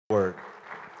Word.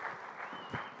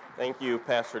 Thank you,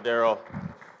 Pastor Darrell.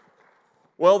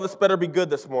 Well, this better be good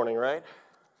this morning, right?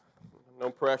 No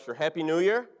pressure. Happy New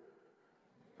Year.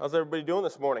 How's everybody doing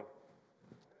this morning?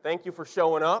 Thank you for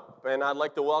showing up, and I'd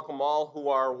like to welcome all who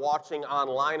are watching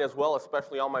online as well,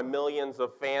 especially all my millions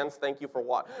of fans. Thank you for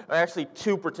watching. Actually,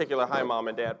 two particular. Hi, Mom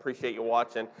and Dad. Appreciate you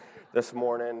watching this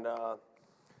morning.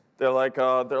 They're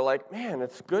like, man,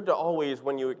 it's good to always,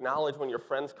 when you acknowledge when your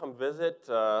friends come visit.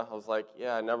 I was like,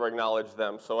 yeah, I never acknowledge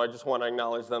them, so I just want to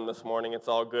acknowledge them this morning. It's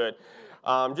all good.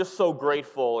 Just so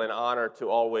grateful and honored to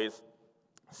always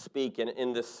speak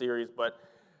in this series. But,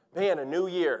 man, a new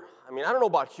year. I mean, I don't know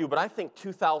about you, but I think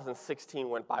 2016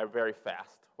 went by very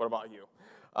fast. What about you?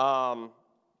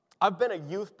 I've been a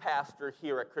youth pastor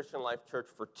here at Christian Life Church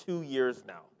for 2 years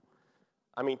now.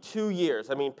 2 years.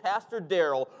 Pastor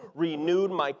Darrell renewed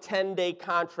my 10-day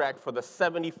contract for the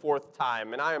 74th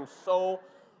time, and I am so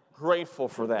grateful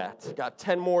for that. Got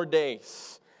 10 more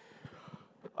days.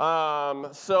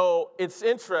 So it's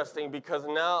interesting because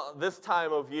now this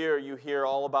time of year you hear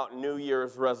all about New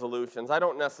Year's resolutions. I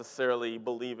don't necessarily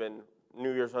believe in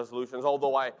New Year's resolutions,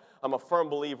 although I'm a firm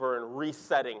believer in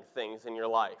resetting things in your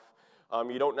life.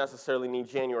 You don't necessarily need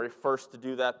January 1st to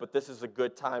do that, but this is a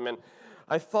good time. And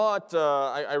I thought,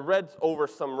 I read over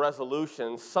some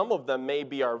resolutions. Some of them may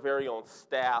be our very own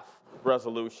staff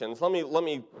resolutions. Let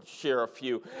me share a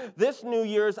few. This New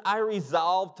Year's, I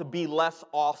resolved to be less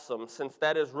awesome, since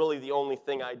that is really the only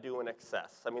thing I do in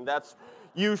excess. That's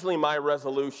usually my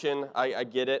resolution. I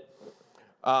get it.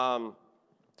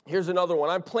 Here's another one.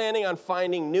 I'm planning on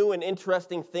finding new and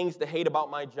interesting things to hate about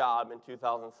my job in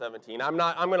 2017. I'm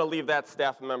going to leave that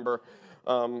staff member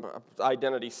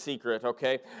identity secret,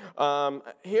 okay?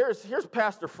 Here's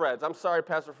Pastor Fred's. I'm sorry,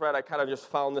 Pastor Fred, I kind of just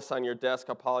found this on your desk.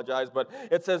 I apologize. But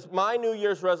it says, my New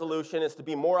Year's resolution is to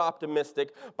be more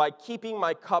optimistic by keeping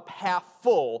my cup half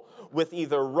full with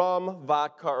either rum,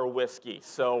 vodka, or whiskey.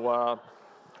 So,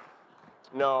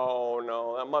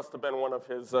 no, that must have been one of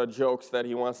his jokes that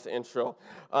he wants to intro.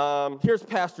 Here's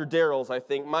Pastor Darrell's, I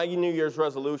think. My New Year's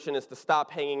resolution is to stop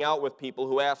hanging out with people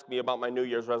who ask me about my New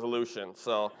Year's resolution.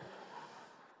 So,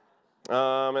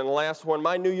 and the last one,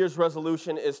 my New Year's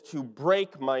resolution is to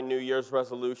break my New Year's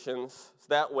resolutions. So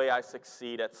that way I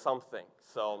succeed at something.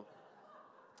 So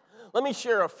let me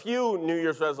share a few New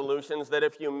Year's resolutions that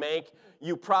if you make,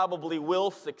 you probably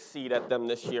will succeed at them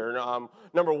this year.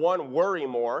 Number one, worry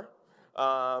more.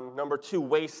 Number two,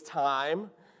 waste time.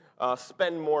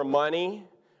 Spend more money.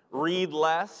 Read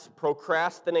less.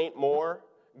 Procrastinate more.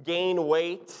 Gain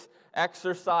weight.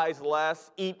 Exercise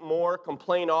less, eat more,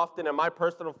 complain often, and my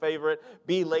personal favorite,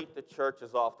 be late to church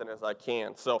as often as I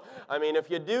can. So, if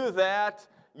you do that,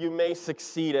 you may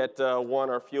succeed at one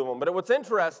or a few of them. But what's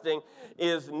interesting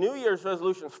is New Year's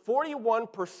resolutions,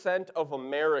 41% of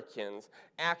Americans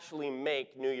actually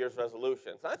make New Year's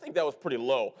resolutions. I think that was pretty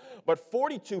low. But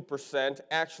 42%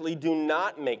 actually do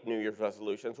not make New Year's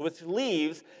resolutions, which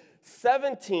leaves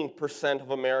 17%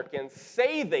 of Americans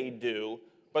say they do,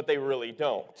 but they really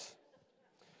don't.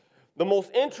 The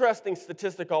most interesting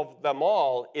statistic of them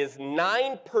all is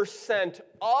 9%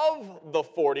 of the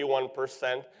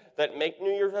 41% that make New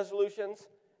Year's resolutions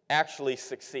actually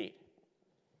succeed.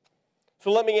 So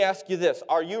let me ask you this.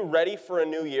 Are you ready for a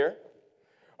new year?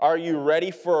 Are you ready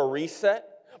for a reset?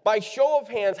 By show of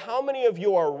hands, how many of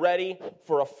you are ready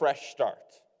for a fresh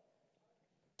start?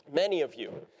 Many of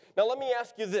you. Now let me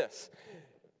ask you this.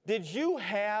 Did you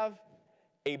have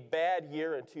a bad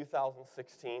year in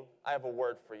 2016? I have a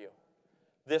word for you.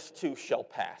 This too shall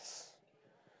pass.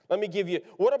 Let me give you,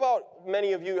 what about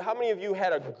many of you, how many of you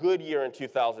had a good year in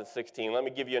 2016? Let me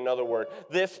give you another word.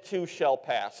 This too shall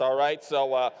pass, all right?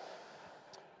 So,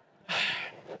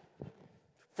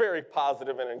 very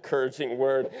positive and encouraging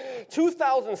word.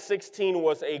 2016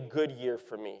 was a good year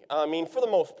for me. For the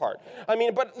most part.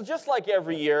 But just like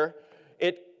every year,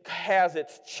 it has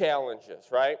its challenges,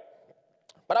 right?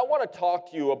 But I want to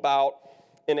talk to you about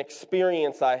an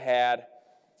experience I had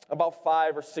about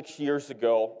 5 or 6 years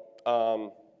ago.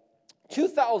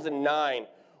 2009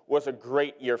 was a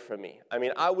great year for me.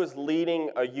 I was leading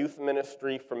a youth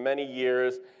ministry for many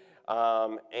years,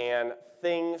 and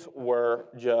things were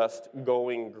just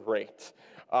going great.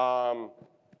 The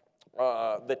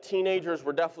teenagers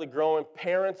were definitely growing.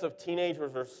 Parents of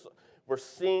teenagers were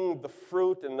seeing the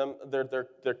fruit and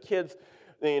their kids,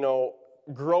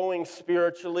 growing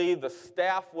spiritually. The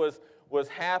staff was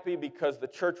happy because the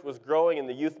church was growing and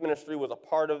the youth ministry was a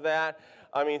part of that.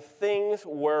 Things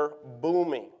were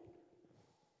booming.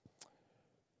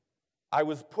 I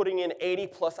was putting in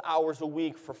 80-plus hours a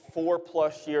week for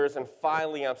 4-plus years, and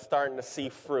finally I'm starting to see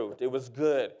fruit. It was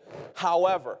good.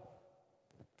 However,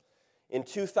 In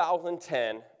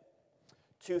 2010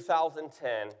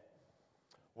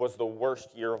 was the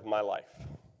worst year of my life.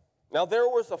 Now, there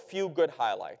was a few good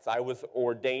highlights. I was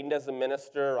ordained as a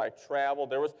minister. I traveled.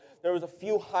 There was a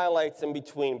few highlights in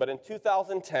between. But in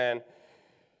 2010,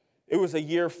 it was a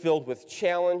year filled with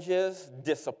challenges,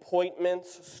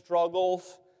 disappointments,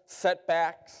 struggles,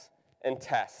 setbacks, and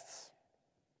tests.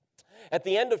 At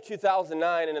the end of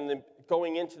 2009 and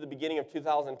going into the beginning of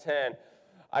 2010,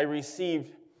 I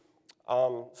received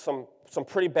some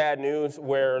pretty bad news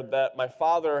where that my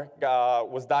father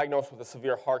was diagnosed with a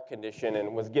severe heart condition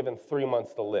and was given 3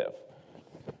 months to live.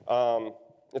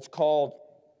 It's called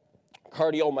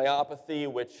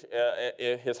cardiomyopathy, which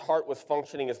his heart was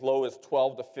functioning as low as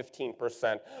 12 to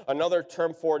 15%. Another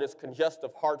term for it is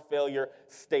congestive heart failure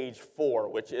stage 4,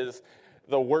 which is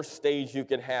the worst stage you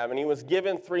can have. And he was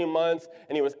given 3 months,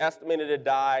 and he was estimated to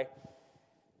die,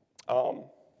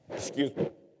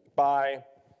 by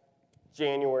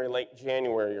late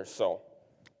January or so.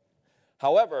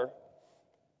 However,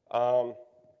 I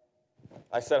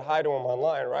said hi to him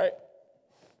online, right?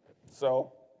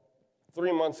 So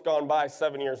 3 months gone by,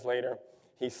 7 years later,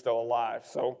 he's still alive.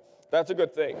 So that's a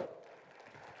good thing.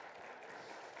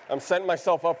 I'm setting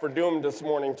myself up for doom this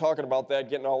morning talking about that,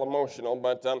 getting all emotional.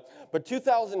 But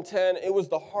 2010, it was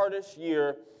the hardest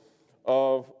year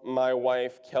of my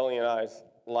wife, Kelly, and I's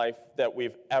life that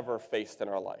we've ever faced in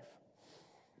our life.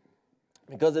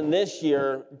 Because in this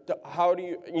year, how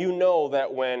do you know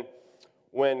that when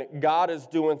God is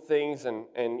doing things and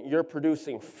you're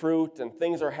producing fruit and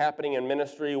things are happening in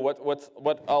ministry,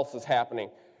 what else is happening?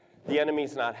 The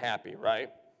enemy's not happy, right?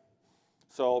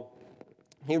 So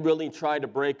he really tried to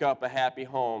break up a happy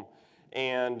home.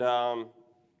 And,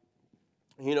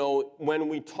 when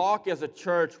we talk as a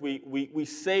church, we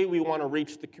say we want to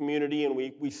reach the community and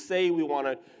we say we want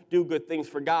to do good things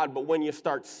for God, but when you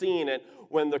start seeing it,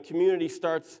 when the community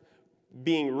starts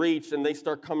being reached and they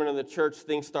start coming to the church,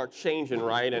 things start changing,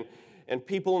 right? And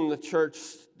people in the church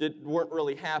weren't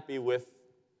really happy with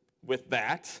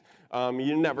that.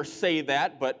 You never say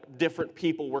that, but different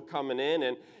people were coming in,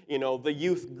 and the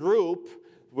youth group,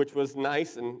 which was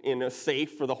nice and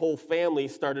safe for the whole family,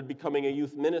 started becoming a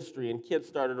youth ministry, and kids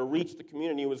started to reach the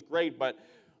community. It was great, but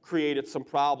created some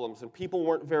problems, and people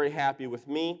weren't very happy with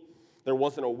me. There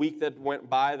wasn't a week that went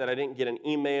by that I didn't get an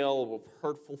email of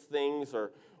hurtful things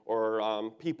or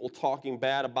people talking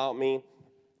bad about me.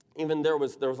 Even there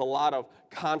was a lot of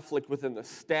conflict within the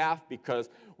staff because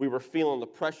we were feeling the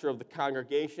pressure of the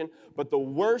congregation. But the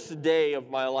worst day of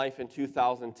my life in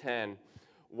 2010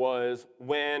 was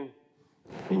when,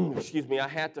 I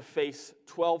had to face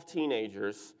 12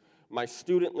 teenagers, my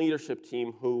student leadership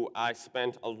team, who I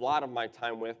spent a lot of my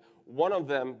time with. One of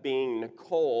them being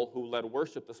Nicole, who led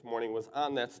worship this morning, was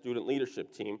on that student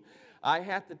leadership team. I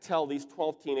had to tell these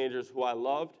 12 teenagers who I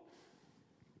loved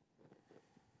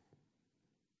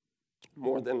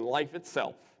more than life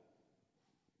itself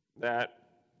that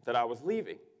I was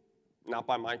leaving. Not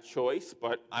by my choice,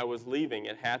 but I was leaving.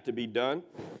 It had to be done.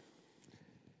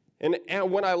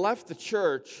 And when I left the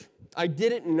church, I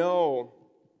didn't know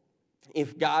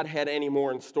if God had any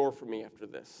more in store for me after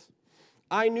this.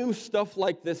 I knew stuff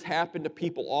like this happened to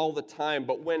people all the time,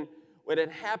 but when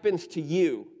it happens to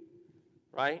you,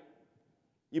 right,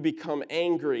 you become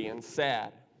angry and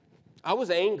sad. I was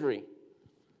angry,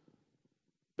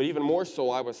 but even more so,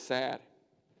 I was sad.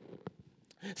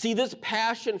 See, this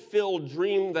passion-filled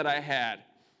dream that I had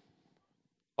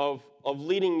of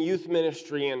leading youth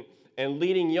ministry and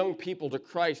leading young people to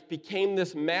Christ became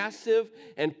this massive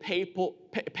and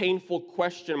painful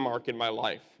question mark in my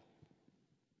life.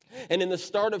 And in the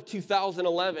start of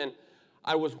 2011,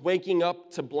 I was waking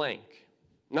up to blank.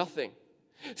 Nothing.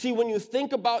 See, when you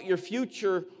think about your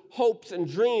future hopes and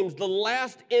dreams, the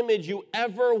last image you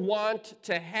ever want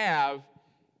to have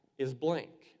is blank.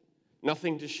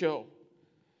 Nothing to show.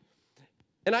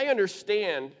 And I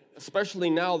understand, especially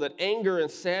now, that anger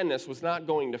and sadness was not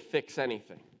going to fix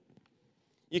anything.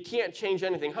 You can't change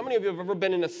anything. How many of you have ever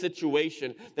been in a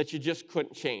situation that you just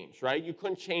couldn't change, right? You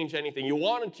couldn't change anything. You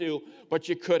wanted to, but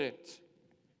you couldn't.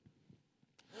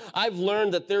 I've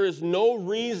learned that there is no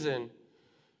reason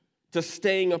to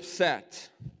staying upset.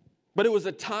 But it was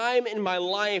a time in my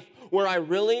life where I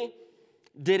really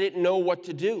didn't know what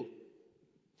to do.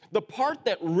 The part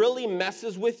that really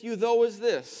messes with you, though, is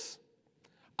this.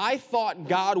 I thought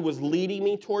God was leading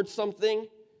me towards something,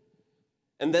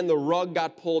 and then the rug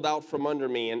got pulled out from under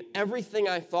me, and everything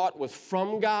I thought was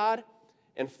from God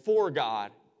and for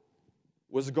God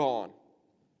was gone.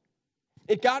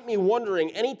 It got me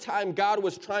wondering, anytime God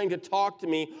was trying to talk to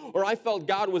me or I felt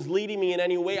God was leading me in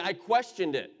any way, I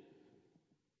questioned it.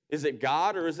 Is it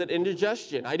God or is it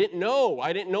indigestion? I didn't know.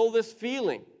 I didn't know this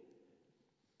feeling.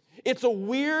 It's a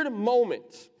weird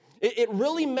moment. It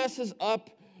really messes up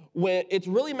when it's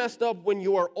really messed up when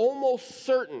you are almost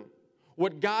certain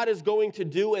what God is going to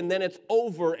do, and then it's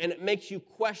over, and it makes you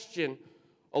question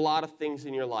a lot of things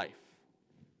in your life.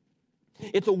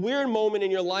 It's a weird moment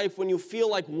in your life when you feel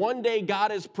like one day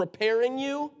God is preparing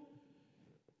you,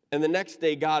 and the next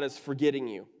day God is forgetting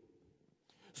you.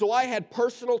 So I had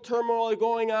personal turmoil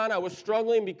going on. I was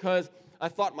struggling because I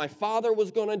thought my father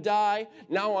was going to die.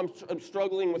 Now I'm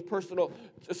struggling with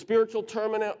spiritual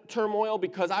turmoil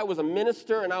because I was a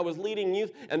minister and I was leading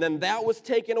youth, and then that was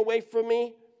taken away from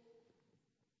me.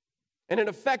 And it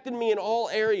affected me in all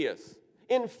areas.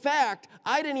 In fact,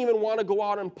 I didn't even want to go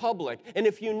out in public. And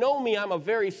if you know me, I'm a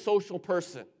very social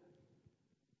person.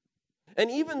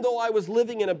 And even though I was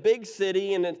living in a big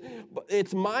city and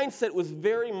its mindset was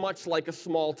very much like a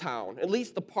small town, at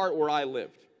least the part where I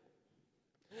lived.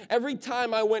 Every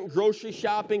time I went grocery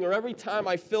shopping or every time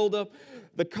I filled up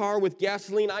the car with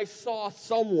gasoline, I saw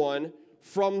someone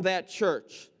from that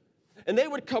church. And they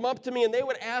would come up to me and they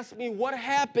would ask me, "What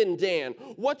happened, Dan?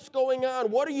 What's going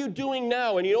on? What are you doing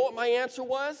now?" And you know what my answer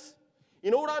was? You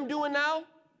know what I'm doing now?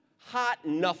 Hot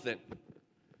nothing.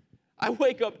 I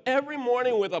wake up every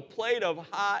morning with a plate of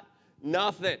hot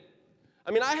nothing. I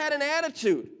mean, I had an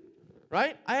attitude,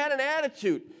 right? I had an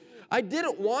attitude. I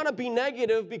didn't want to be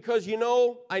negative because,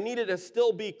 I needed to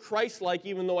still be Christ-like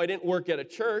even though I didn't work at a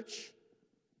church.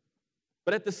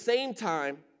 But at the same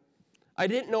time, I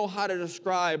didn't know how to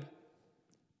describe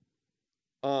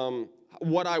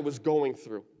what I was going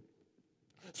through.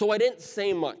 So I didn't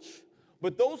say much.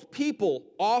 But those people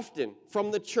often from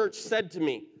the church said to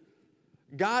me,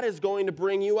 "God is going to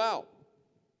bring you out."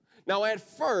 Now, at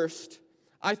first,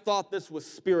 I thought this was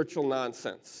spiritual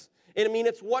nonsense. And I mean,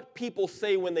 it's what people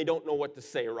say when they don't know what to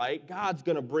say, right? God's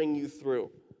going to bring you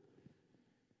through.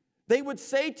 They would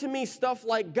say to me stuff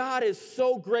like, "God is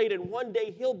so great, and one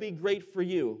day he'll be great for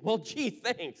you." Well, gee,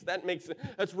 thanks.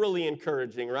 That's really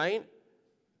encouraging, right?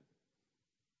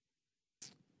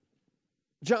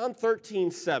 John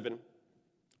 13:7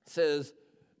 says,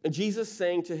 Jesus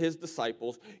saying to his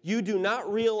disciples, "You do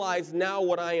not realize now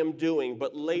what I am doing,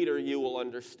 but later you will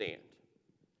understand."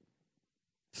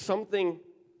 Something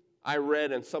I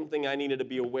read and something I needed to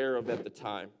be aware of at the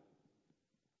time.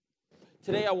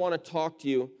 Today I want to talk to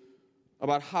you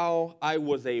about how I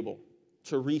was able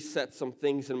to reset some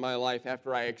things in my life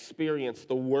after I experienced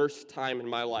the worst time in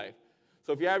my life.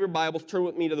 So if you have your Bibles, turn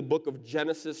with me to the book of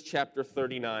Genesis chapter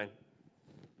 39.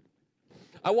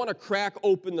 I want to crack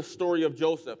open the story of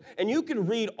Joseph. And you can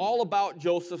read all about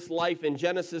Joseph's life in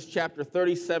Genesis chapter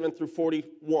 37 through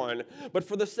 41. But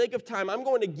for the sake of time, I'm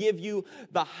going to give you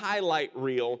the highlight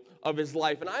reel of his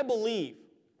life. And I believe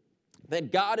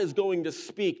that God is going to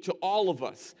speak to all of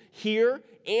us here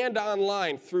and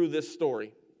online through this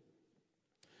story.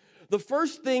 The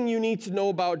first thing you need to know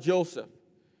about Joseph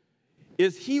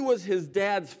is he was his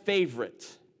dad's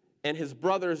favorite, and his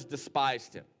brothers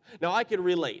despised him. Now, I can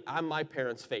relate. I'm my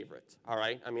parents' favorite, all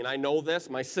right? I mean, I know this.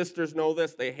 My sisters know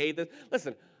this. They hate this.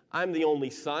 Listen, I'm the only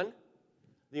son,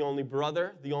 the only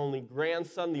brother, the only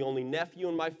grandson, the only nephew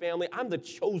in my family. I'm the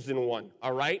chosen one,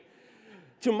 all right?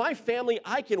 To my family,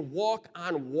 I can walk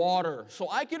on water. So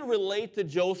I can relate to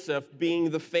Joseph being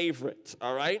the favorite,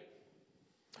 all right?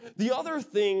 The other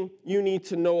thing you need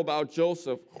to know about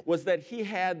Joseph was that he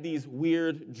had these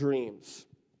weird dreams.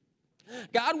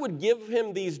 God would give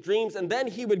him these dreams, and then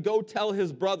he would go tell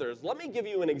his brothers. Let me give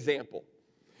you an example.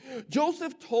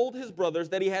 Joseph told his brothers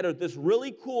that he had this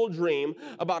really cool dream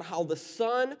about how the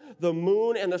sun, the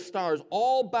moon, and the stars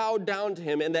all bowed down to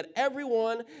him, and that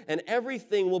everyone and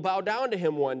everything will bow down to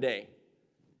him one day.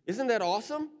 Isn't that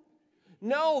awesome?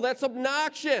 No, that's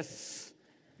obnoxious.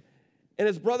 And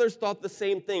his brothers thought the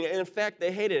same thing. And in fact,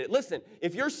 they hated it. Listen,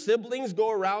 if your siblings go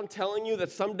around telling you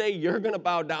that someday you're going to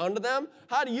bow down to them,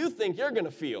 how do you think you're going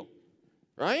to feel?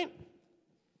 Right?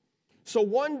 So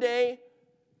one day,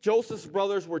 Joseph's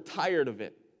brothers were tired of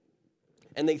it.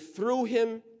 And they threw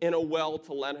him in a well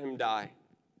to let him die.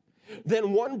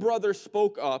 Then one brother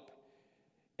spoke up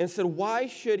and said, "Why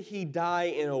should he die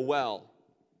in a well?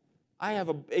 I have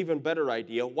an even better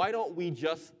idea. Why don't we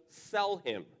just sell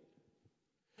him?"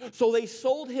 So they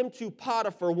sold him to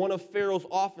Potiphar, one of Pharaoh's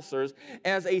officers,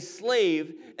 as a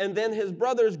slave, and then his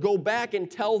brothers go back and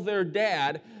tell their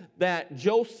dad that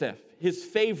Joseph, his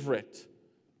favorite,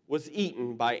 was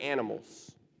eaten by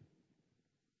animals.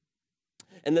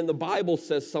 And then the Bible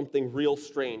says something real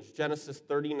strange. Genesis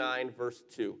 39, verse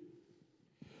 2.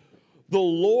 The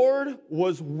Lord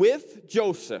was with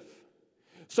Joseph,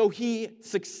 So he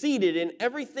succeeded in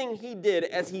everything he did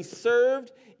as he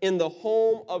served in the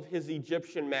home of his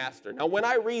Egyptian master. Now, when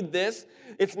I read this,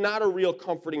 it's not a real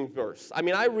comforting verse. I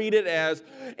mean, I read it as,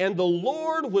 and the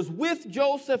Lord was with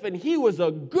Joseph, and he was a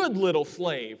good little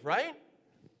slave, right?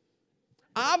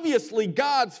 Obviously,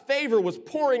 God's favor was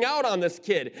pouring out on this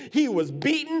kid. He was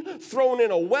beaten, thrown in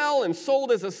a well, and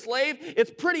sold as a slave.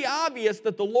 It's pretty obvious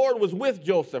that the Lord was with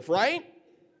Joseph, right?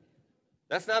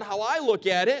 That's not how I look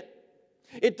at it.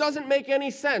 It doesn't make any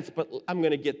sense, but I'm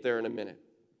going to get there in a minute.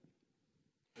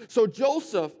 So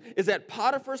Joseph is at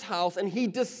Potiphar's house, and he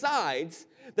decides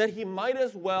that he might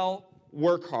as well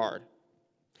work hard.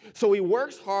 So he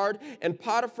works hard, and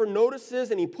Potiphar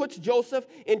notices, and he puts Joseph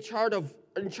in charge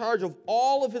of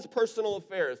all of his personal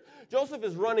affairs. Joseph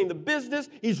is running the business.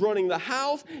 He's running the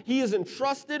house. He is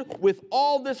entrusted with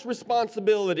all this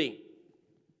responsibility.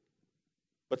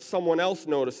 But someone else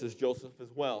notices Joseph as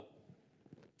well.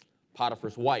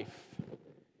 Potiphar's wife.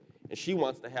 And she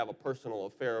wants to have a personal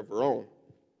affair of her own.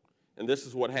 And this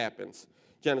is what happens.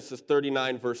 Genesis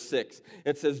 39, verse 6.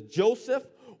 It says, Joseph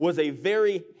was a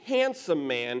very handsome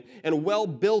man and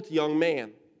well-built young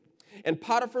man. And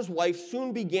Potiphar's wife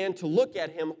soon began to look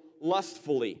at him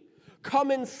lustfully.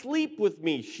 Come and sleep with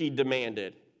me, she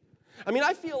demanded. I mean,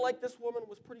 I feel like this woman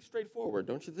was pretty straightforward,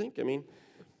 don't you think? I mean,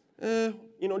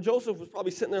 Joseph was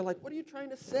probably sitting there like, what are you trying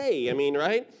to say? I mean,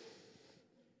 right?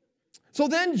 So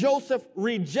then Joseph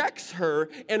rejects her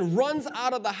and runs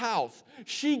out of the house.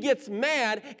 She gets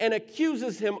mad and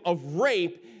accuses him of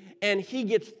rape, and he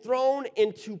gets thrown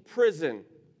into prison.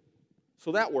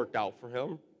 So that worked out for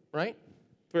him, right?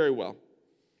 Very well.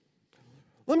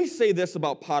 Let me say this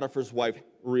about Potiphar's wife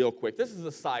real quick. This is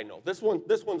a side note. This one's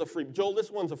a freebie. Joel, this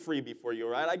one's a freebie for you,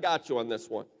 right? I got you on this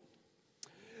one.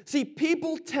 See,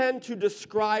 people tend to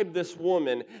describe this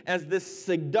woman as this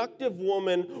seductive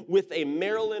woman with a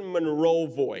Marilyn Monroe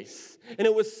voice. And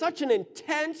it was such an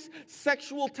intense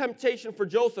sexual temptation for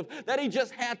Joseph that he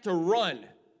just had to run.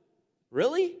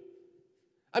 Really?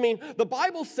 I mean, the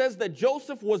Bible says that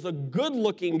Joseph was a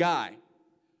good-looking guy,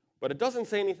 but it doesn't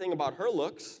say anything about her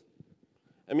looks.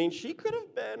 I mean, she could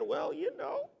have been,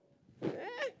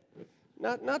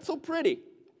 not so pretty.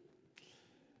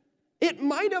 It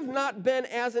might have not been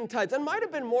as intense. It might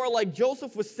have been more like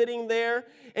Joseph was sitting there,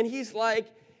 and he's like,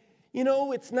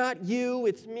 it's not you,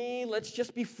 it's me, let's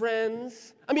just be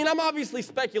friends. I mean, I'm obviously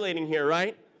speculating here,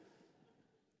 right?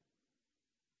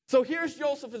 So here's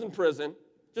Joseph is in prison,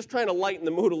 just trying to lighten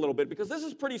the mood a little bit, because this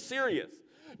is pretty serious.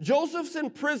 Joseph's in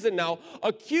prison now,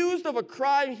 accused of a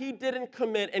crime he didn't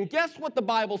commit, and guess what the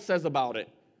Bible says about it?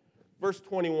 Verse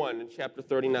 21 in chapter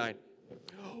 39.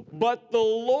 But the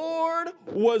Lord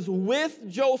was with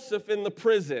Joseph in the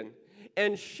prison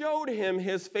and showed him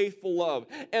his faithful love.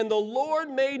 And the Lord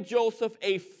made Joseph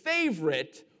a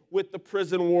favorite with the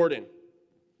prison warden.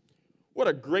 What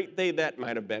a great day that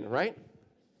might have been, right?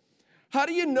 How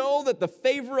do you know that the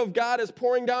favor of God is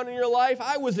pouring down in your life?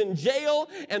 I was in jail,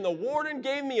 and the warden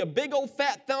gave me a big old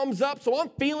fat thumbs up, so I'm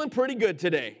feeling pretty good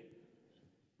today.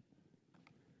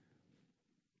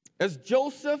 As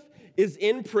Joseph is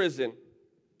in prison,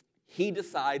 he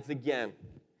decides again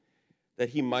that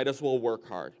he might as well work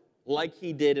hard, like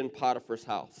he did in Potiphar's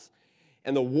house.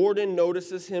 And the warden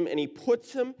notices him, and he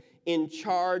puts him in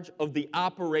charge of the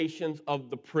operations of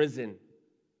the prison.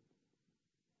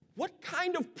 What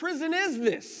kind of prison is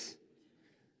this?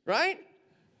 Right?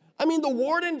 I mean, the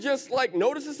warden just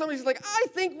notices something. He's like, I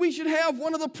think we should have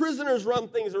one of the prisoners run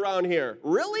things around here.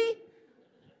 Really?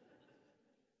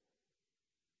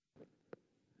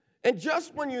 And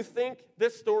just when you think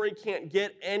this story can't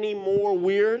get any more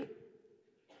weird,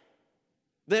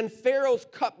 then Pharaoh's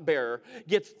cupbearer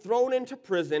gets thrown into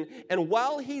prison, and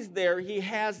while he's there, he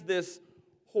has this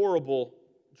horrible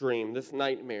dream, this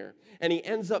nightmare. And he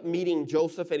ends up meeting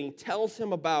Joseph, and he tells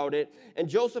him about it, and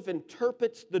Joseph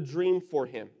interprets the dream for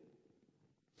him.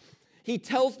 He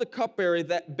tells the cupbearer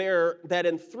that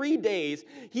in 3 days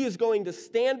he is going to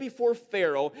stand before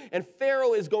Pharaoh, and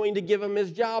Pharaoh is going to give him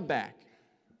his job back.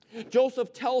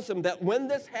 Joseph tells him that when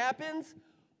this happens,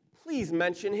 please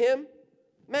mention him.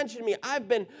 Mention me. I've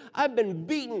been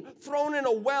beaten, thrown in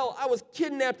a well. I was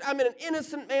kidnapped. I'm an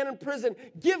innocent man in prison.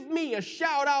 Give me a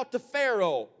shout out to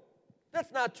Pharaoh.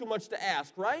 That's not too much to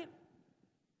ask, right?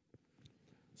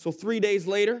 So 3 days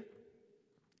later,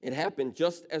 it happened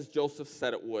just as Joseph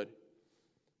said it would.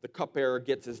 The cupbearer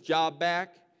gets his job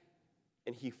back,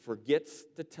 and he forgets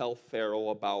to tell Pharaoh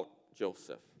about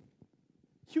Joseph.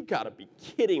 You gotta be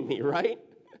kidding me, right?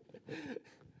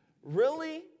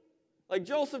 Really? Like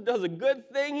Joseph does a good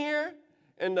thing here,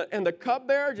 and the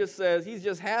cupbearer just says he's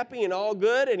just happy and all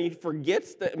good, and he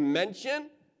forgets to mention?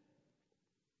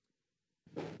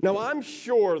 Now, I'm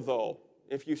sure, though,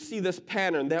 if you see this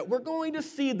pattern, that we're going to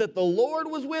see that the Lord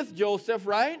was with Joseph,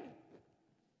 right?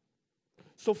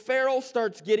 So Pharaoh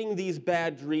starts getting these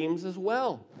bad dreams as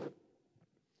well.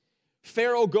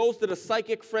 Pharaoh goes to the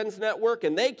Psychic Friends Network,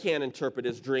 and they can't interpret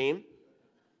his dream.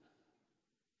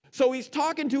 So he's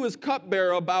talking to his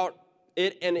cupbearer about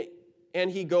it,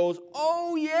 and he goes,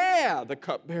 "Oh yeah," the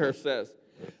cupbearer says.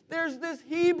 "There's this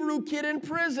Hebrew kid in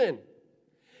prison.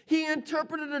 He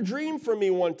interpreted a dream for me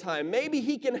one time. Maybe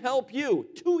he can help you."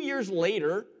 2 years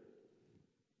later,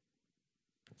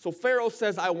 so Pharaoh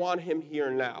says, "I want him here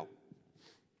now."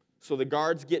 So the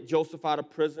guards get Joseph out of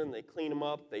prison. They clean him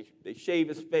up. They shave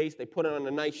his face. They put on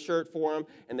a nice shirt for him,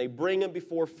 and they bring him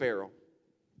before Pharaoh.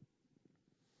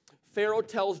 Pharaoh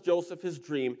tells Joseph his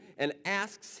dream and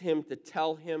asks him to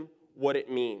tell him what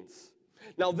it means.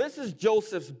 Now, this is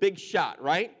Joseph's big shot,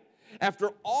 right?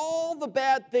 After all the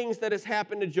bad things that has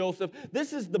happened to Joseph,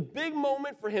 this is the big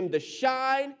moment for him to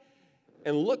shine.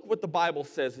 And look what the Bible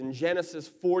says in Genesis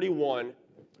 41,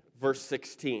 verse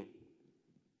 16.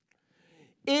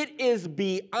 "It is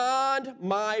beyond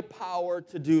my power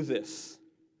to do this."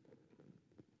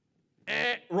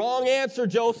 Wrong answer,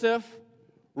 Joseph.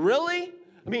 Really?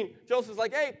 I mean, Joseph's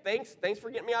like, "Hey, thanks for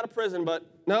getting me out of prison, but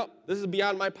no, this is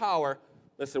beyond my power."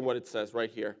 Listen what it says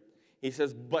right here. He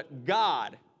says, "But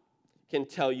God can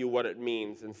tell you what it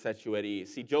means and set you at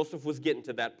ease." See, Joseph was getting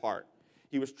to that part.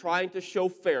 He was trying to show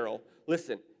Pharaoh,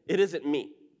 listen, it isn't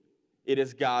me. It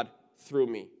is God through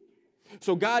me.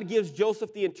 So God gives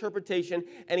Joseph the interpretation,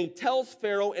 and he tells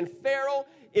Pharaoh, and Pharaoh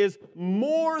is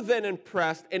more than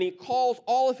impressed, and he calls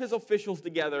all of his officials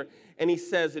together, and he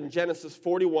says in Genesis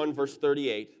 41, verse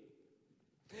 38,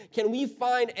 "Can we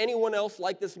find anyone else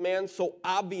like this man, so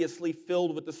obviously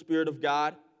filled with the Spirit of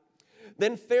God?"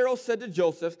 Then Pharaoh said to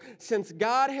Joseph, "Since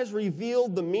God has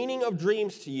revealed the meaning of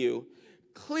dreams to you,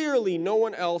 clearly no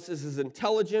one else is as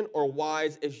intelligent or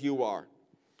wise as you are.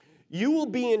 You will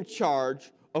be in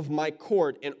charge of my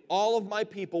court, and all of my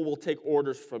people will take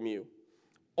orders from you.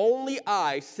 Only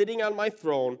I, sitting on my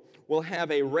throne, will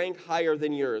have a rank higher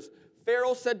than yours."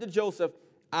 Pharaoh said to Joseph,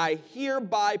 "I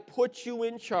hereby put you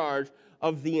in charge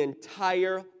of the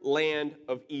entire land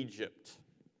of Egypt."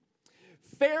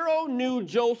 Pharaoh knew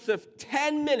Joseph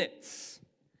 10 minutes,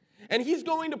 and he's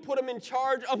going to put him in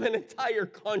charge of an entire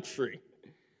country.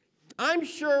 I'm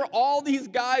sure all these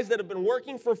guys that have been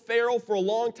working for Pharaoh for a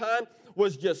long time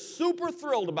was just super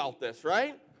thrilled about this,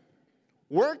 right?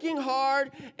 Working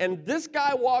hard, and this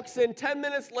guy walks in 10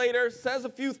 minutes later, says a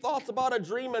few thoughts about a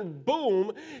dream, and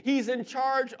boom, he's in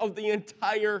charge of the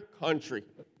entire country.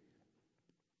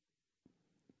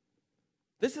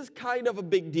 This is kind of a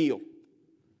big deal.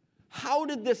 How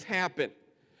did this happen?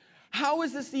 How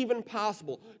is this even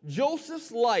possible?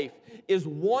 Joseph's life is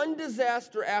one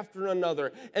disaster after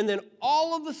another, and then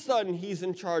all of a sudden he's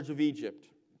in charge of Egypt.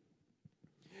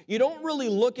 You don't really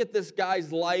look at this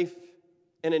guy's life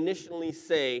and initially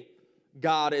say,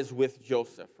 God is with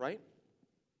Joseph, right?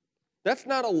 That's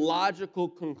not a logical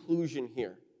conclusion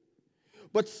here.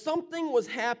 But something was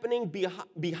happening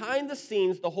behind the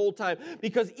scenes the whole time,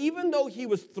 because even though he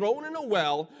was thrown in a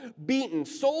well, beaten,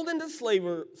 sold into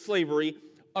slavery,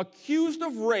 accused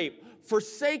of rape,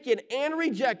 forsaken, and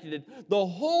rejected, the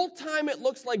whole time it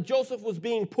looks like Joseph was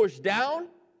being pushed down,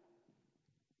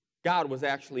 God was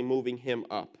actually moving him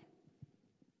up.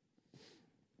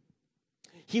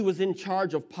 He was in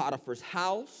charge of Potiphar's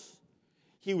house.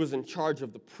 He was in charge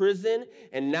of the prison,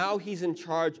 and now he's in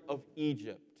charge of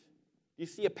Egypt. You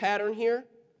see a pattern here?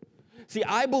 See,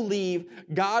 I believe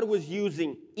God was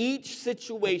using each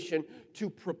situation to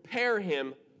prepare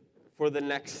him for the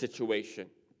next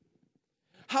situation.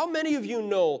 How many of you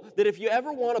know that if you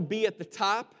ever want to be at the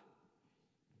top,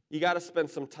 you got to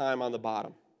spend some time on the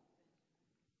bottom?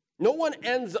 No one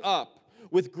ends up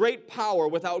with great power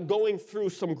without going through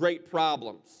some great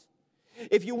problems.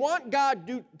 If you want God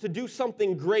to do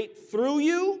something great through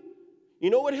you,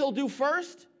 you know what he'll do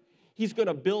first? He's going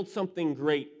to build something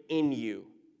great in you.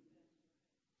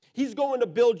 He's going to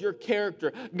build your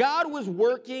character. God was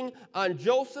working on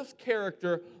Joseph's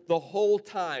character the whole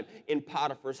time, in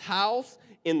Potiphar's house,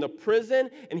 in the prison.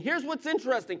 And here's what's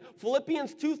interesting.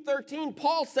 Philippians 2:13,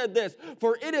 Paul said this,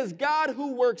 "For it is God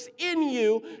who works in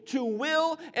you to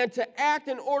will and to act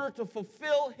in order to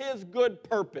fulfill his good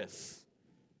purpose."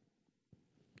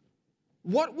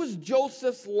 What was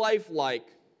Joseph's life like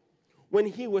when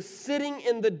he was sitting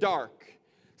in the dark,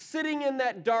 sitting in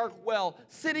that dark well,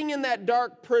 sitting in that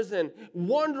dark prison,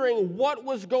 wondering what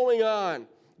was going on?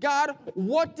 God,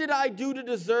 what did I do to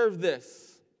deserve this?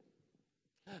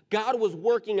 God was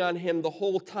working on him the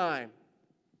whole time.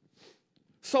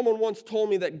 Someone once told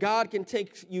me that God can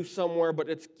take you somewhere, but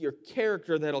it's your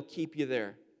character that'll keep you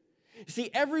there. You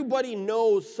see, everybody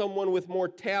knows someone with more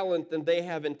talent than they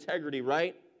have integrity,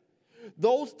 right?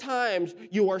 Those times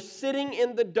you are sitting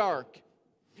in the dark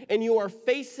and you are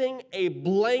facing a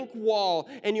blank wall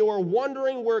and you are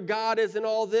wondering where God is in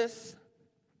all this.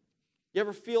 You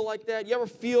ever feel like that? You ever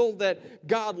feel that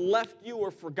God left you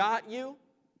or forgot you?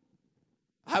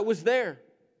 I was there.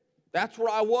 That's where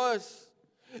I was.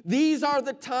 These are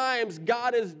the times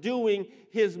God is doing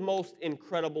His most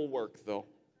incredible work, though.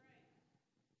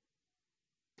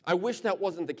 I wish that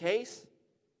wasn't the case.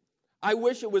 I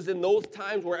wish it was in those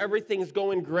times where everything's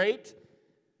going great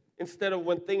instead of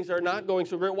when things are not going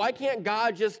so great. Why can't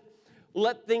God just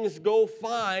let things go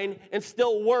fine and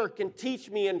still work and teach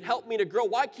me and help me to grow?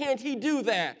 Why can't He do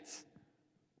that?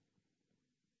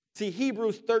 See,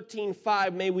 Hebrews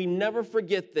 13:5, may we never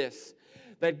forget this,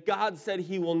 that God said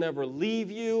He will never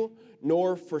leave you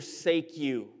nor forsake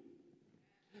you.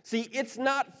 See, it's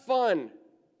not fun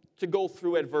to go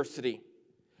through adversity,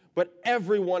 but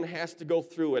everyone has to go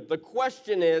through it. The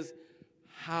question is,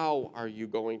 how are you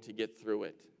going to get through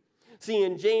it? See,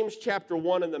 in James chapter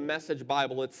 1 in the Message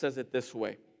Bible, it says it this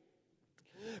way.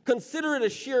 Consider it a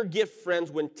sheer gift,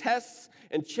 friends, when tests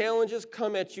and challenges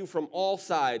come at you from all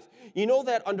sides. You know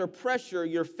that under pressure,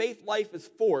 your faith life is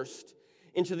forced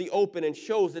into the open and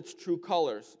shows its true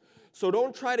colors. So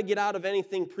don't try to get out of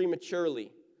anything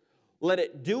prematurely. Let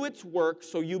it do its work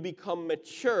so you become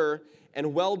mature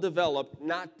and well-developed,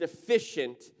 not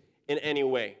deficient in any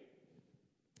way.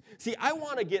 See, I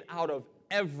want to get out of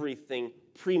everything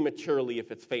prematurely if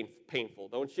it's painful,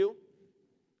 don't you?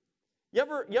 You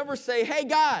ever say, hey,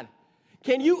 God,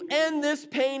 can you end this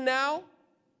pain now?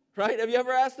 Right? Have you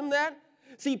ever asked Him that?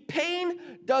 See, pain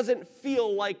doesn't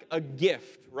feel like a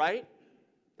gift, right?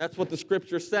 That's what the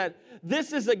Scripture said.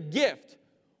 This is a gift.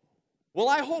 Well,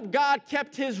 I hope God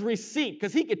kept His receipt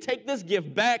because He could take this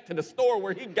gift back to the store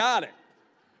where He got it,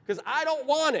 because I don't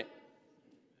want it.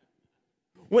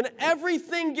 When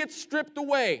everything gets stripped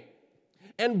away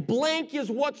and blank is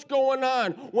what's going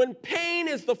on, when pain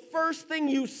is the first thing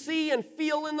you see and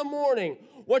feel in the morning,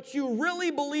 what you really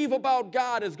believe about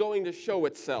God is going to show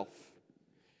itself.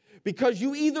 Because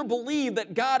you either believe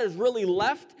that God has really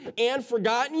left and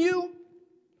forgotten you,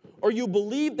 or you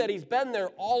believe that He's been there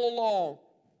all along,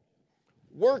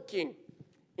 working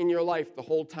in your life the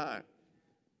whole time.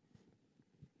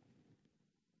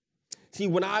 See,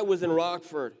 when I was in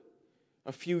Rockford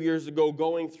a few years ago,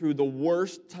 going through the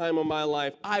worst time of my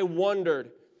life, I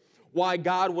wondered why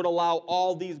God would allow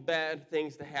all these bad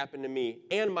things to happen to me,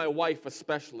 and my wife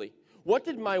especially. What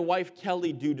did my wife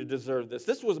Kelly do to deserve this?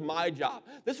 This was my job.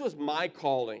 This was my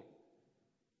calling.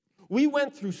 We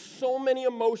went through so many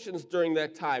emotions during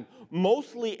that time,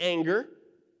 mostly anger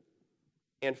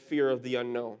and fear of the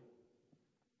unknown.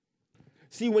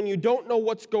 See, when you don't know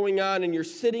what's going on and you're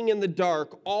sitting in the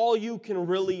dark, all you can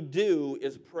really do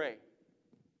is pray.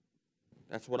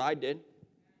 That's what I did.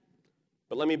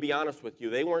 But let me be honest with you,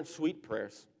 they weren't sweet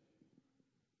prayers.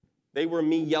 They were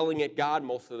me yelling at God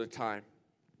most of the time.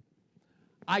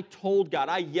 I told God,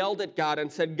 I yelled at God and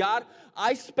said, God,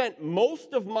 I spent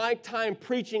most of my time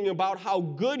preaching about how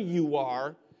good you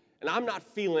are, and I'm not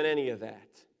feeling any of that.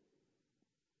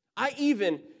 I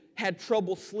even had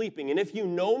trouble sleeping, and if you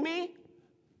know me,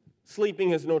 sleeping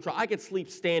is no trouble. I could sleep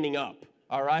standing up,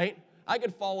 all right? I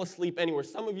could fall asleep anywhere.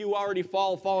 Some of you already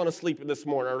fallen asleep this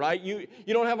morning, all right? You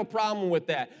don't have a problem with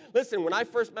that. Listen, when I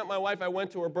first met my wife, I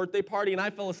went to her birthday party, and I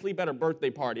fell asleep at her birthday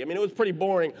party. I mean, it was pretty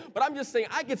boring, but I'm just saying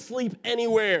I could sleep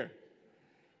anywhere.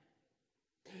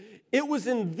 It was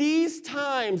in these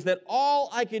times that all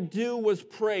I could do was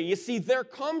pray. You see, there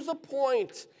comes a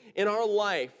point in our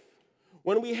life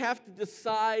when we have to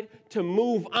decide to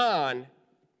move on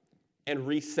and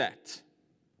reset.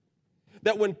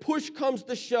 That when push comes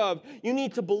to shove, you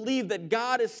need to believe that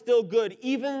God is still good,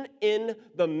 even in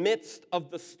the midst of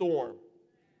the storm.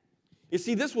 You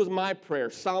see, this was my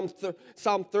prayer. Psalm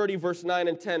 30, verse 9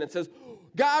 and 10. It says,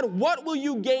 God, what will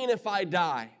you gain if I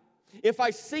die? If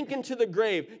I sink into the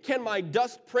grave, can my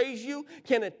dust praise you?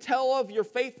 Can it tell of your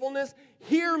faithfulness?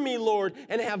 Hear me, Lord,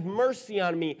 and have mercy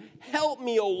on me. Help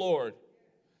me, O Lord.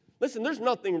 Listen, there's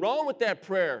nothing wrong with that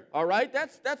prayer, all right?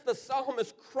 That's the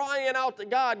psalmist crying out to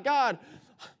God, God,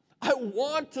 I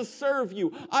want to serve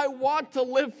you. I want to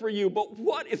live for you, but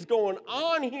what is going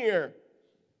on here?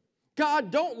 God,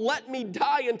 don't let me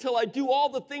die until I do all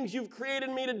the things you've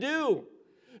created me to do.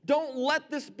 Don't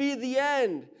let this be the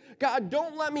end. God,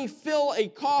 don't let me fill a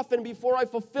coffin before I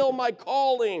fulfill my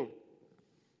calling.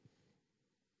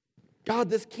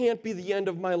 God, this can't be the end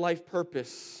of my life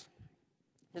purpose.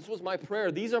 This was my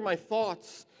prayer. These are my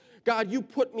thoughts. God, you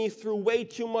put me through way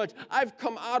too much. I've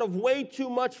come out of way too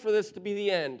much for this to be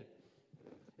the end.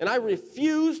 And I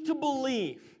refuse to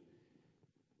believe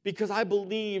because I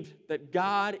believed that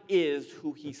God is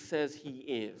who he says he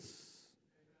is.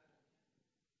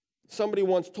 Somebody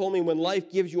once told me when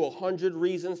life gives you 100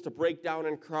 reasons to break down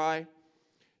and cry,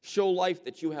 show life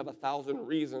that you have 1,000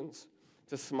 reasons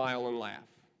to smile and laugh.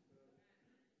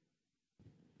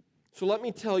 So let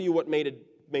me tell you what made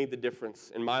the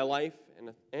difference in my life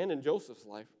and in Joseph's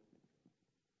life.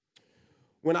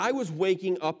 When I was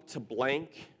waking up to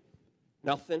blank,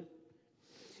 nothing,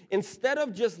 instead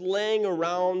of just laying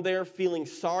around there feeling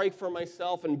sorry for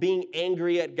myself and being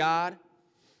angry at God,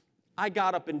 I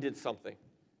got up and did something.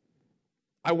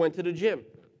 I went to the gym.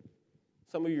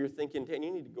 Some of you are thinking, Dan,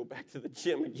 you need to go back to the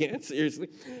gym again, seriously.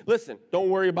 Listen, don't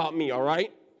worry about me, all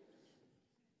right?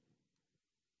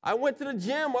 I went to the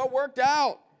gym, I worked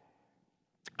out.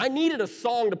 I needed a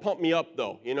song to pump me up,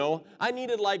 though, you know. I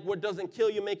needed, like, What Doesn't Kill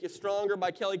You Make You Stronger by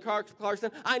Kelly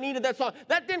Clarkson. I needed that song.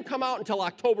 That didn't come out until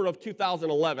October of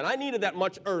 2011. I needed that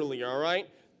much earlier, all right?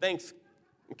 Thanks,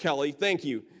 Kelly. Thank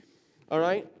you, all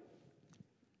right?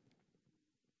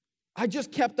 I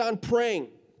just kept on praying,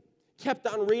 kept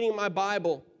on reading my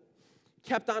Bible,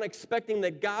 kept on expecting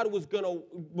that God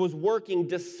was working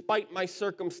despite my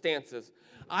circumstances.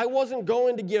 I wasn't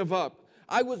going to give up.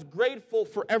 I was grateful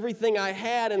for everything I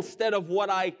had instead of what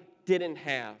I didn't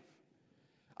have.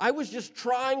 I was just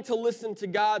trying to listen to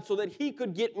God so that he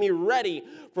could get me ready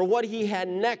for what he had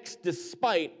next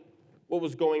despite what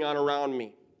was going on around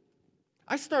me.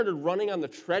 I started running on the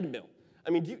treadmill. I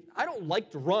mean, I don't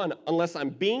like to run unless I'm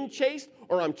being chased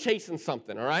or I'm chasing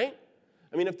something, all right?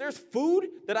 I mean, if there's food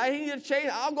that I need to chase,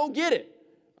 I'll go get it,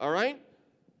 all right?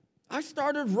 I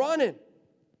started running.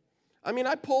 I mean,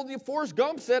 I pulled the Forrest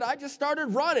Gump said, I just started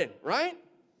running, right?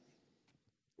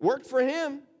 Worked for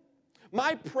him.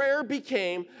 My prayer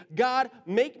became, God,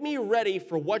 make me ready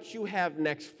for what you have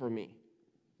next for me,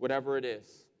 whatever it is.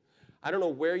 I don't know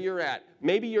where you're at.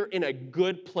 Maybe you're in a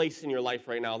good place in your life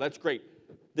right now. That's great.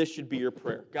 This should be your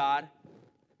prayer. God,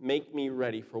 make me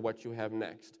ready for what you have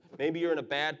next. Maybe you're in a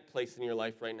bad place in your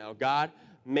life right now. God,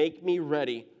 make me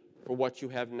ready for what you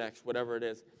have next, whatever it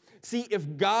is. See,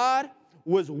 if God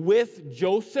was with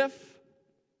Joseph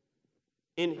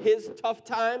in his tough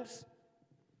times,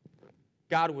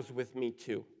 God was with me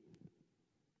too.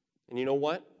 And you know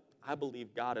what? I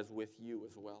believe God is with you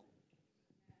as well.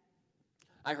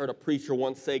 I heard a preacher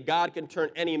once say, God can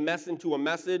turn any mess into a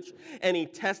message, any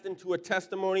test into a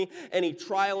testimony, any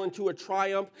trial into a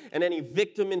triumph, and any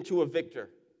victim into a victor.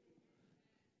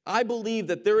 I believe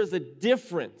that there is a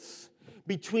difference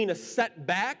between a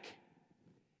setback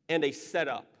and a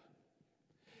setup.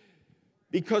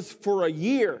 Because for a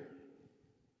year,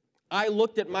 I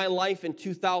looked at my life in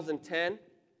 2010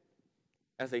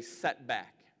 as a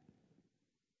setback.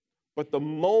 But the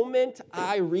moment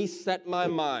I reset my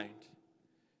mind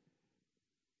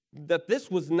that this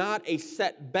was not a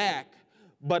setback,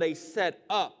 but a set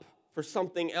up for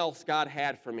something else God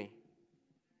had for me,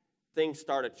 things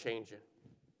started changing.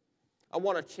 I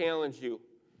want to challenge you.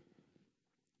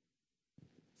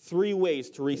 3 ways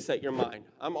to reset your mind.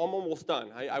 I'm almost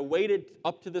done. I waited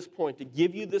up to this point to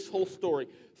give you this whole story.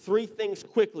 3 things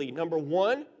quickly. Number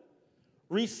 1,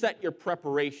 reset your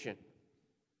preparation.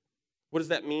 What does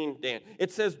that mean, Dan?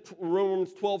 It says,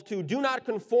 Romans 12:2, do not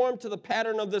conform to the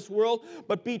pattern of this world,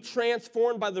 but be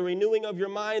transformed by the renewing of your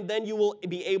mind. Then you will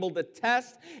be able to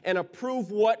test and approve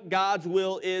what God's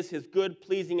will is, his good,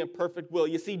 pleasing, and perfect will.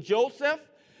 You see, Joseph,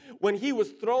 when he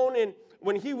was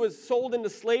sold into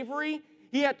slavery,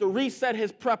 he had to reset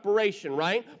his preparation,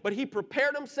 right? But he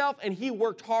prepared himself and he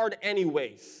worked hard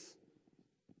anyways.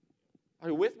 Are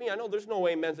you with me? I know there's no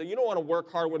amen. You don't want to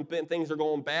work hard when things are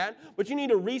going bad, but you need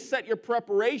to reset your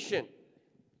preparation.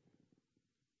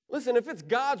 Listen, if it's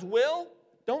God's will,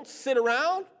 don't sit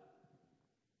around.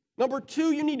 Number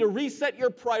 2, you need to reset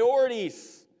your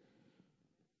priorities.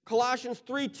 Colossians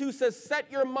 3:2 says,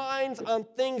 set your minds on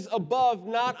things above,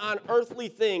 not on earthly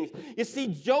things. You see,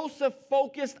 Joseph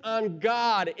focused on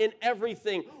God in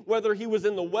everything, whether he was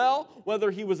in the well, whether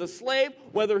he was a slave,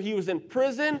 whether he was in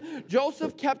prison.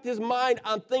 Joseph kept his mind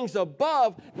on things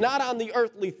above, not on the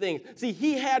earthly things. See,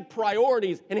 he had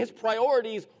priorities, and his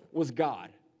priorities was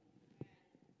God.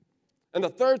 And the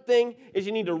third thing is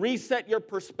you need to reset your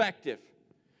perspective.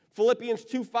 Philippians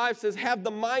 2:5 says, have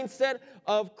the mindset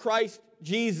of Christ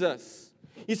Jesus.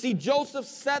 You see, Joseph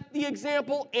set the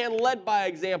example and led by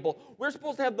example. We're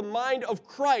supposed to have the mind of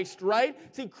Christ, right?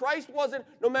 See, Christ wasn't,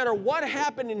 no matter what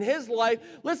happened in his life,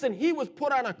 listen, he was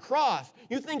put on a cross.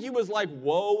 You think he was like,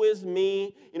 woe is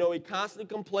me. You know, he constantly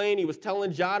complained. He was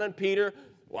telling John and Peter,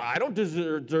 Well, I don't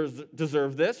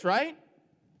deserve this, right?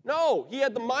 No, he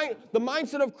had the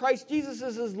mindset of Christ Jesus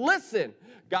is, listen,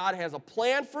 God has a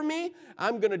plan for me.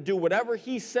 I'm going to do whatever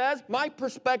he says. My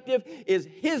perspective is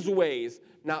his ways,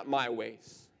 not my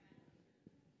ways.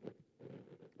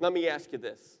 Let me ask you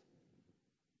this.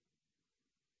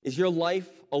 Is your life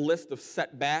a list of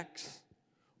setbacks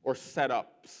or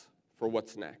setups for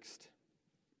what's next?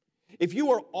 If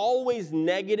you are always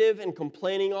negative and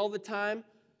complaining all the time,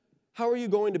 how are you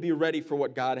going to be ready for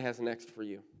what God has next for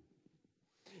you?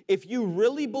 If you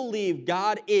really believe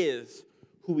God is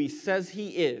who he says he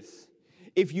is,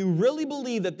 if you really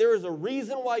believe that there is a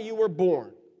reason why you were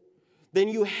born, then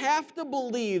you have to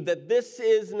believe that this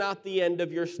is not the end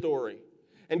of your story.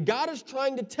 And God is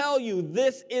trying to tell you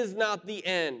this is not the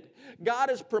end.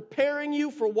 God is preparing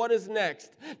you for what is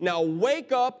next. Now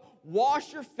wake up,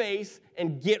 wash your face,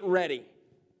 and get ready.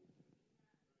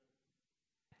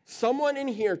 Someone in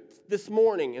here this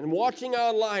morning and watching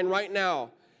online right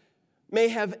now may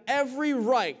have every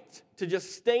right to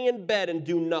just stay in bed and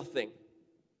do nothing.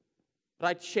 But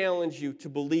I challenge you to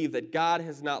believe that God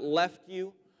has not left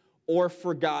you or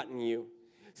forgotten you.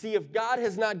 See, if God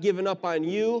has not given up on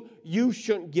you, you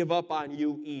shouldn't give up on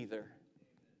you either.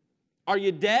 Are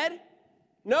you dead?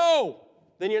 No.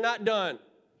 Then you're not done.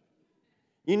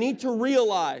 You need to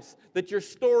realize that your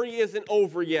story isn't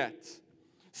over yet.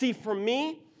 See, for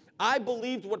me, I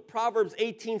believed what Proverbs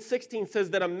 18:16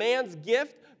 says, that a man's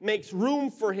gift makes room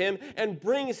for him and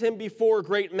brings him before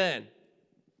great men.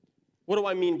 What do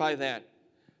I mean by that?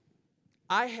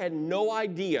 I had no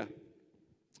idea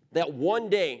that one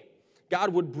day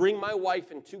God would bring my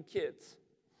wife and 2 kids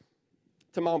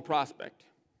to Mount Prospect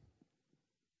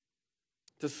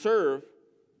to serve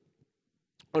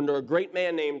under a great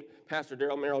man named Pastor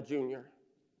Darrell Merrill Jr.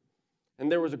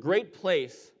 And there was a great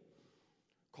place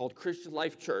called Christian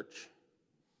Life Church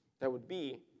that would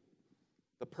be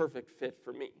the perfect fit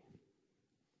for me.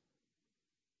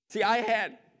 See, I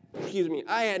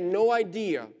had no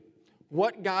idea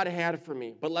what God had for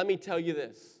me. But let me tell you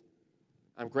this.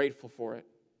 I'm grateful for it.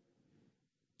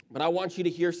 But I want you to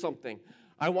hear something.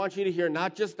 I want you to hear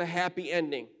not just the happy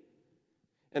ending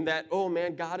and that, oh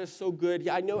man, God is so good.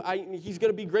 Yeah, I know he's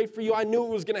going to be great for you. I knew it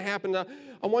was going to happen.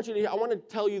 I want to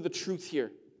tell you the truth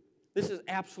here. This is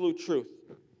absolute truth.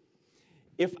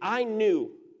 If I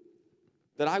knew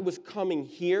that I was coming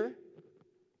here,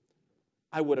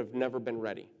 I would have never been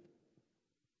ready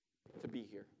to be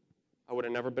here. I would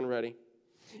have never been ready.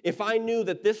 If I knew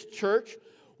that this church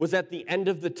was at the end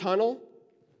of the tunnel,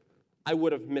 I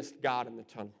would have missed God in the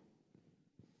tunnel.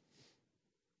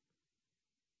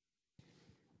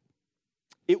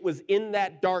 It was in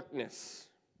that darkness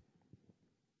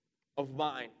of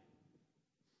mine,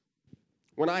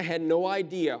 when I had no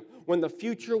idea, when the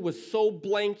future was so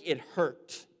blank it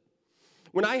hurt,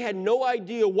 when I had no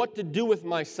idea what to do with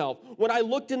myself, when I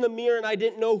looked in the mirror and I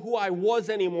didn't know who I was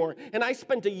anymore, and I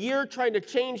spent a year trying to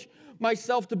change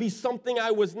myself to be something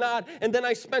I was not, and then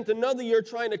I spent another year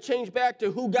trying to change back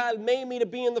to who God made me to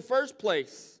be in the first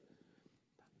place.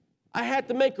 I had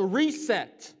to make a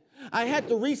reset. I had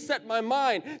to reset my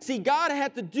mind. See, God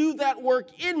had to do that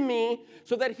work in me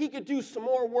so that he could do some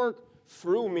more work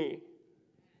through me.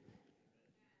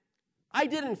 I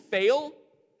didn't fail.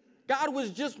 God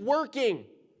was just working.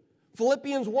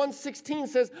 Philippians 1:16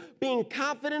 says, being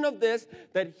confident of this,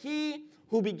 that he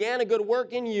who began a good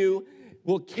work in you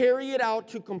will carry it out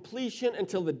to completion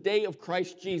until the day of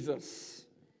Christ Jesus.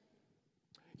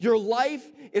 Your life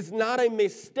is not a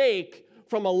mistake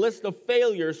from a list of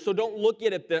failures, so don't look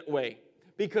at it that way,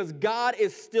 because God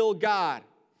is still God.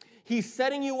 He's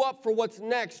setting you up for what's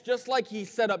next, just like he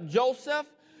set up Joseph,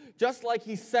 just like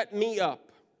he set me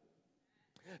up.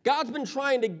 God's been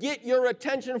trying to get your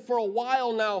attention for a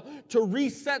while now to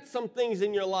reset some things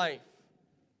in your life.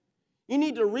 You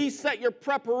need to reset your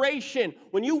preparation.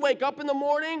 When you wake up in the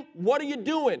morning, what are you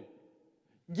doing?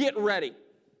 Get ready.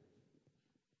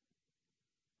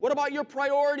 What about your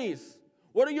priorities?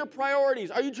 What are your priorities?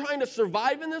 Are you trying to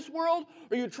survive in this world,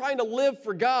 or are you trying to live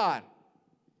for God?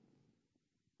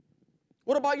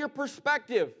 What about your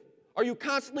perspective? Are you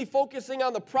constantly focusing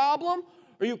on the problem,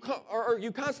 or are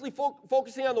you constantly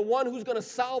focusing on the one who's going to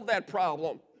solve that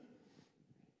problem?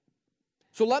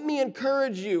 So let me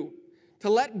encourage you to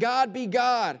let God be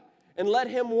God and let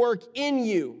him work in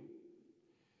you.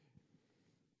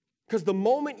 Because the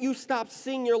moment you stop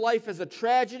seeing your life as a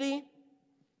tragedy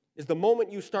is the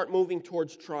moment you start moving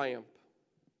towards triumph.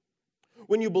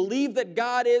 When you believe that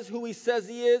God is who he says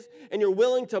he is, and you're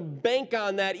willing to bank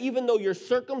on that even though your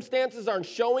circumstances aren't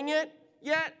showing it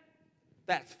yet,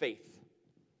 that's faith.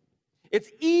 It's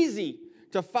easy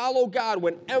to follow God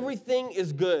when everything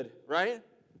is good, right?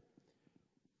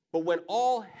 But when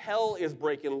all hell is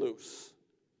breaking loose,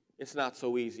 it's not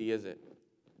so easy, is it?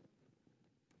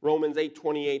 Romans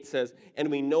 8:28 says, "And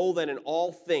we know that in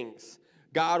all things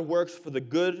God works for the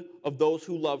good of those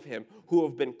who love him, who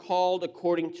have been called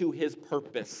according to his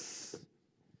purpose."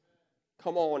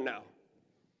 Come on now.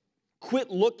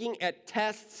 Quit looking at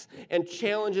tests and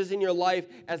challenges in your life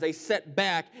as a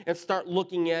setback and start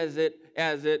looking at it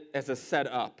as a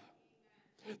setup.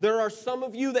 There are some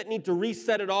of you that need to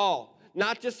reset it all,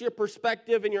 not just your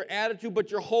perspective and your attitude, but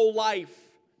your whole life.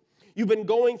 You've been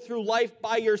going through life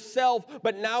by yourself,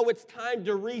 but now it's time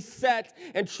to reset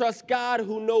and trust God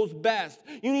who knows best.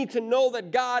 You need to know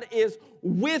that God is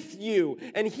with you,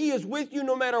 and he is with you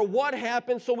no matter what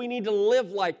happens, so we need to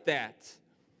live like that.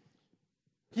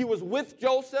 He was with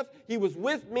Joseph, he was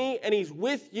with me, and he's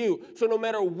with you. So no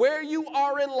matter where you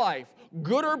are in life,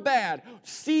 good or bad,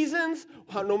 seasons,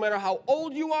 no matter how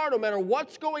old you are, no matter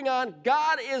what's going on,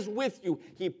 God is with you.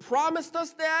 He promised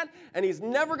us that, and he's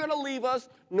never going to leave us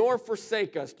nor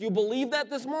forsake us. Do you believe that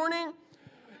this morning?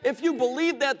 If you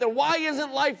believe that, then why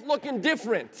isn't life looking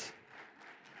different?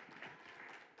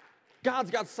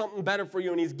 God's got something better for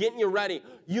you, and he's getting you ready.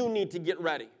 You need to get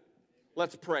ready.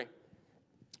 Let's pray.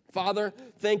 Father,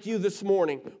 thank you this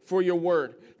morning for your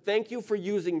word. Thank you for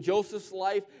using Joseph's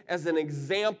life as an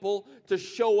example to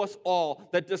show us all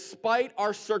that despite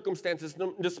our circumstances,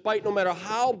 despite no matter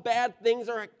how bad things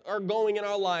are going in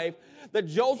our life, that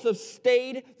Joseph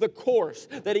stayed the course,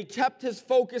 that he kept his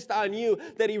focus on you,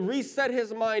 that he reset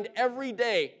his mind every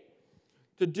day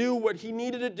to do what he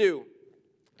needed to do.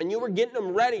 And you were getting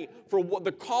him ready for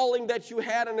the calling that you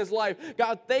had in his life.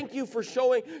 God, thank you for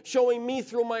showing me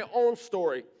through my own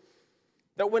story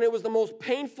that when it was the most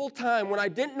painful time, when I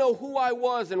didn't know who I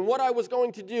was and what I was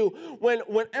going to do, when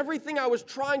everything I was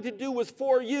trying to do was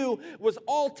for you, was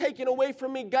all taken away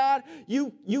from me, God,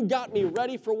 you got me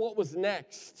ready for what was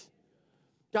next.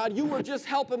 God, you were just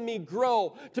helping me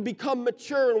grow to become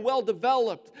mature and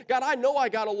well-developed. God, I know I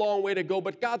got a long way to go,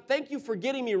 but God, thank you for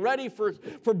getting me ready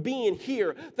for being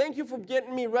here. Thank you for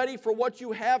getting me ready for what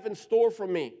you have in store for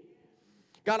me.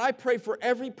 God, I pray for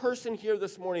every person here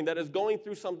this morning that is going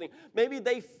through something. Maybe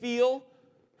they feel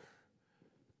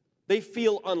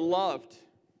unloved.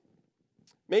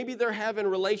 Maybe they're having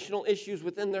relational issues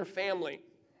within their family.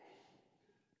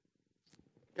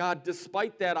 God,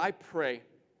 despite that, I pray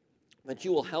that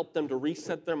you will help them to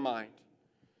reset their mind,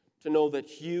 to know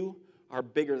that you are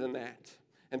bigger than that,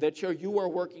 and that you are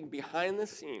working behind the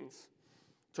scenes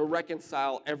to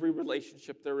reconcile every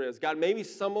relationship there is. God, maybe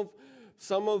some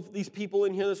of these people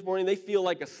in here this morning, they feel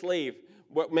like a slave.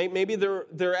 Maybe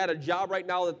they're at a job right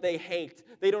now that they hate.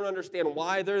 They don't understand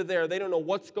why they're there. They don't know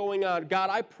what's going on. God,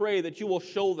 I pray that you will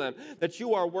show them that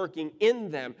you are working in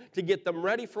them to get them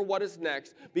ready for what is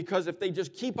next. Because if they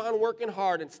just keep on working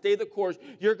hard and stay the course,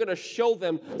 you're going to show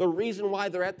them the reason why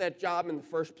they're at that job in the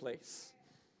first place.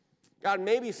 God,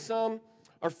 maybe some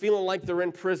are feeling like they're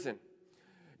in prison.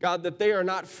 God, that they are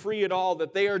not free at all,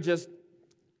 that they are just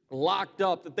locked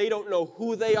up, that they don't know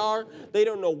who they are, they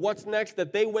don't know what's next,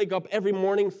 that they wake up every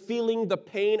morning feeling the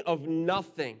pain of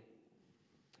nothing.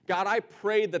 God, I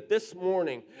pray that this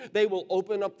morning they will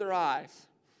open up their eyes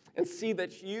and see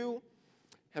that you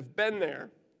have been there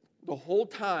the whole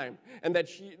time, and that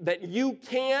you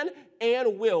can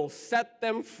and will set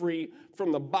them free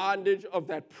from the bondage of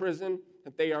that prison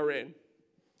that they are in.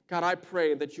 God, I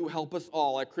pray that you help us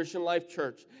all at Christian Life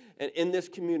Church and in this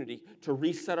community to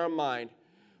reset our mind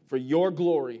for your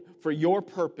glory, for your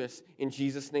purpose. In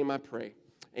Jesus' name I pray.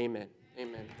 Amen.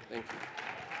 Amen. Thank you.